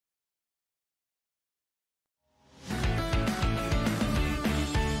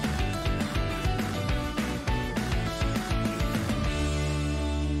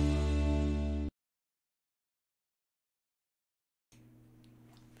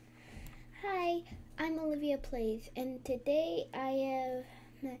Hi, I'm OliviaPlays, and today I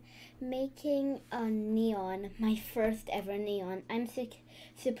am making a neon, my first ever neon. I'm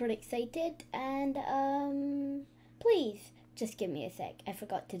super excited, and please just give me a sec. I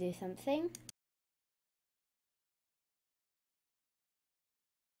forgot to do something.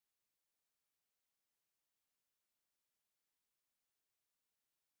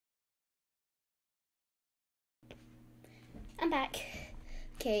 I'm back.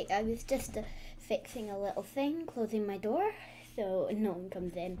 Okay, I was just fixing a little thing, closing my door so no one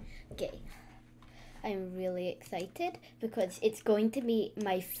comes in. Okay. I'm really excited because it's going to be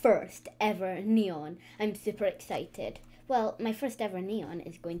my first ever neon. I'm super excited. Well, my first ever neon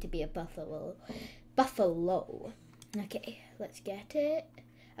is going to be a buffalo. Okay, let's get it.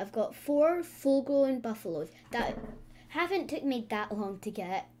 I've got 4 full-grown buffaloes that haven't took me that long to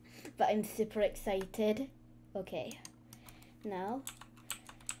get, but I'm super excited. Okay, now,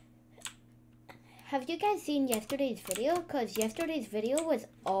 have you guys seen yesterday's video? Because yesterday's video was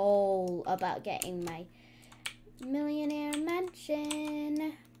all about getting my millionaire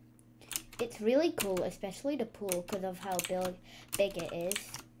mansion. It's really cool, especially the pool, because of how big it is.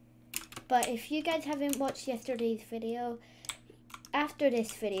 But if you guys haven't watched yesterday's video, after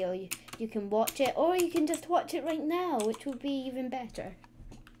this video, you can watch it, or you can just watch it right now, which would be even better.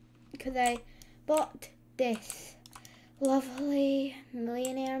 Because I bought this lovely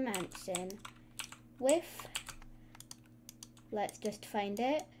millionaire mansion with, let's just find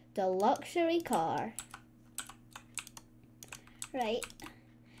it, the luxury car. Right,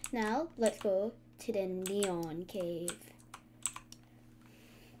 now let's go to the neon cave.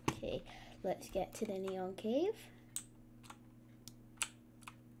 Okay, let's get to the neon cave.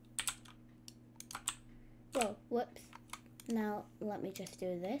 Whoa, whoops. Now let me just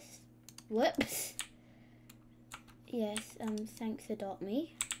do this. Whoops. Yes, thanks, adopt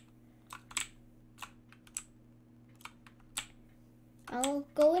me. I'll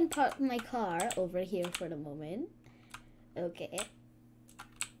go and park my car over here for the moment. Okay.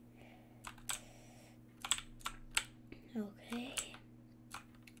 Okay.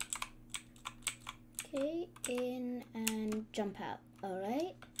 Okay, in and jump out.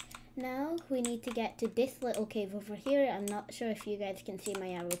 Alright. Now we need to get to this little cave over here. I'm not sure if you guys can see my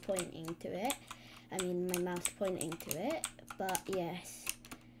arrow pointing to it. I mean my mouse pointing to it. But yes,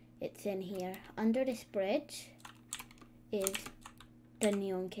 it's in here. Under this bridge is the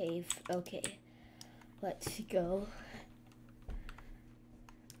neon cave. Okay, let's go.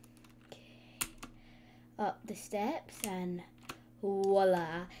 Okay. Up the steps and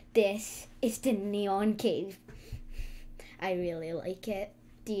voila, this is the neon cave. I really like it.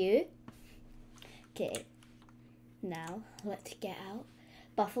 Do you? Okay, now let's get out.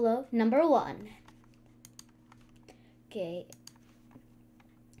 Buffalo number 1. Okay.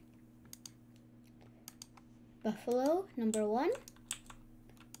 Buffalo number 1.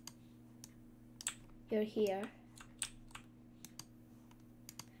 You're here.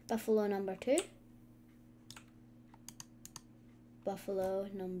 Buffalo number 2. Buffalo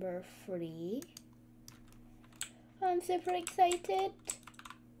number 3. I'm super excited,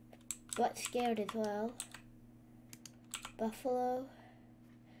 but scared as well. Buffalo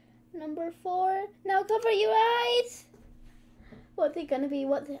number 4. Now cover your eyes. What's it gonna be?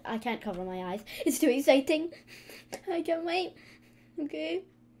 I can't cover my eyes. It's too exciting. I can't wait. Okay.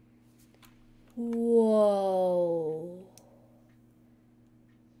 Whoa.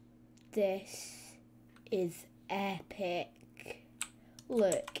 This is epic.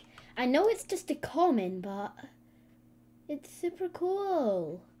 Look, I know it's just a common, but it's super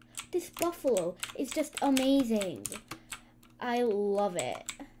cool. This buffalo is just amazing. I love it.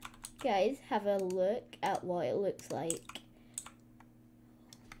 Guys, have a look at what it looks like.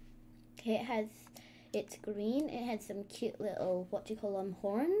 Okay, it's green. It has some cute little,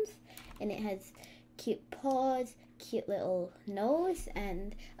 horns. And it has cute paws, cute little nose,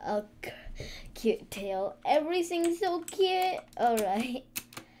 and a cute tail. Everything's so cute. Alright,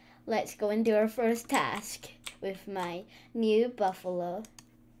 let's go and do our first task with my new buffalo.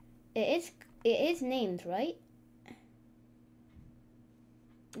 It is named, right?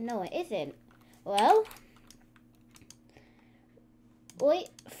 No, it isn't. Well, wait,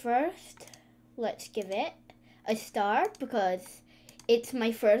 first, let's give it a star because it's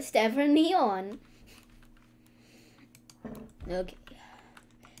my first ever neon. Okay,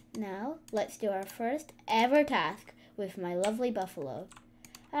 now let's do our first ever task with my lovely buffalo.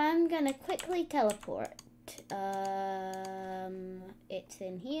 I'm gonna quickly teleport. It's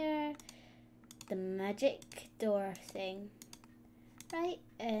in here, the magic door thing. Right,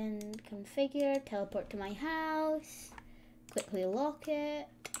 and configure, teleport to my house, quickly lock it.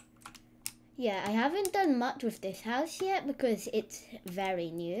 Yeah, I haven't done much with this house yet because it's very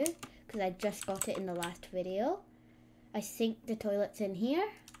new. Because I just got it in the last video. I think the toilet's in here.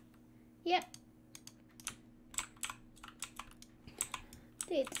 Yep.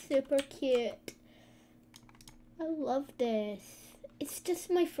 It's super cute. I love this. It's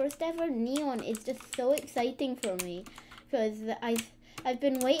just my first ever neon. It's just so exciting for me. Because I've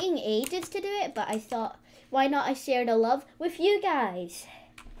been waiting ages to do it, but I thought, why not I share the love with you guys?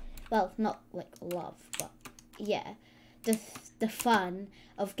 Well, not like love, but yeah, just the fun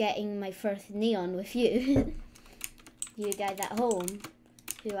of getting my first neon with you. You guys at home,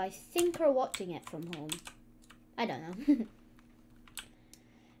 who I think are watching it from home. I don't know.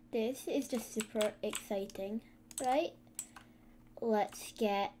 This is just super exciting, right? Let's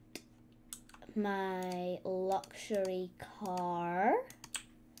get my luxury car.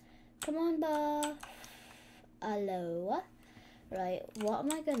 Come on, Buff. Hello. Right, what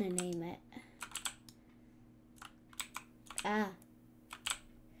am I gonna name it? Ah.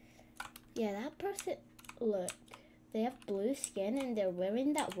 Yeah, that person, look, they have blue skin and they're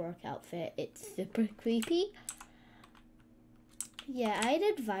wearing that work outfit. It's super creepy. Yeah, I'd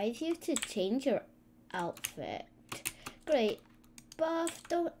advise you to change your outfit. Great.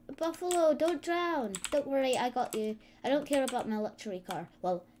 Buffalo, don't drown. Don't worry, I got you. I don't care about my luxury car.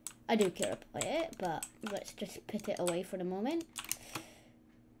 Well, I do care about it, but let's just put it away for the moment.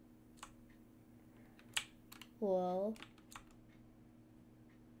 Whoa.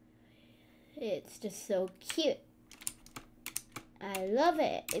 It's just so cute. I love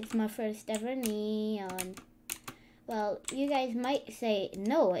it. It's my first ever neon. Well, you guys might say,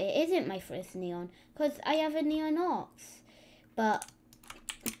 no, it isn't my first neon, because I have a neon ox. But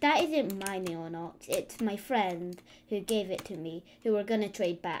that isn't my neon ox. It's my friend who gave it to me, who we're going to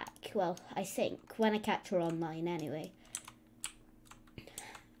trade back. Well, I think, when I catch her online anyway.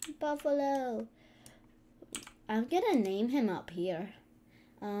 Buffalo. I'm going to name him up here.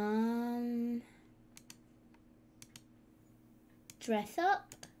 Dress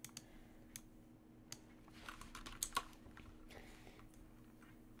up.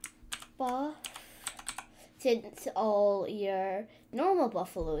 Buff. Since all your normal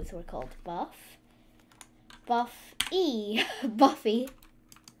buffaloes were called Buff. Buffy. Buffy.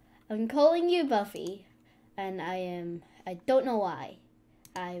 I'm calling you Buffy. And I don't know why.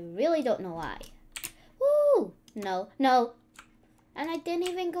 I really don't know why. Woo! No, no. And I didn't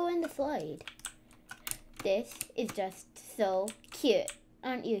even go in the slide. This is just so cute.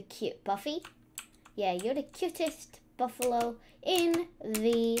 Aren't you cute, Buffy? Yeah, you're the cutest buffalo in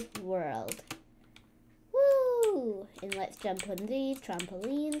the world. Woo! And let's jump on these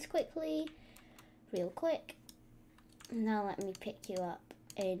trampolines quickly. Real quick. Now let me pick you up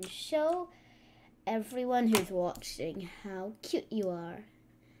and show everyone who's watching how cute you are.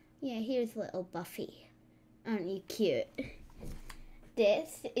 Yeah, here's little Buffy. Aren't you cute?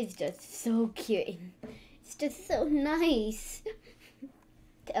 This is just so cute. It's just so nice.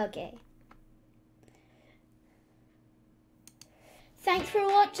 Okay. Thanks for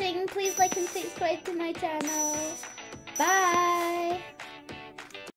watching. Please like and subscribe to my channel. Bye.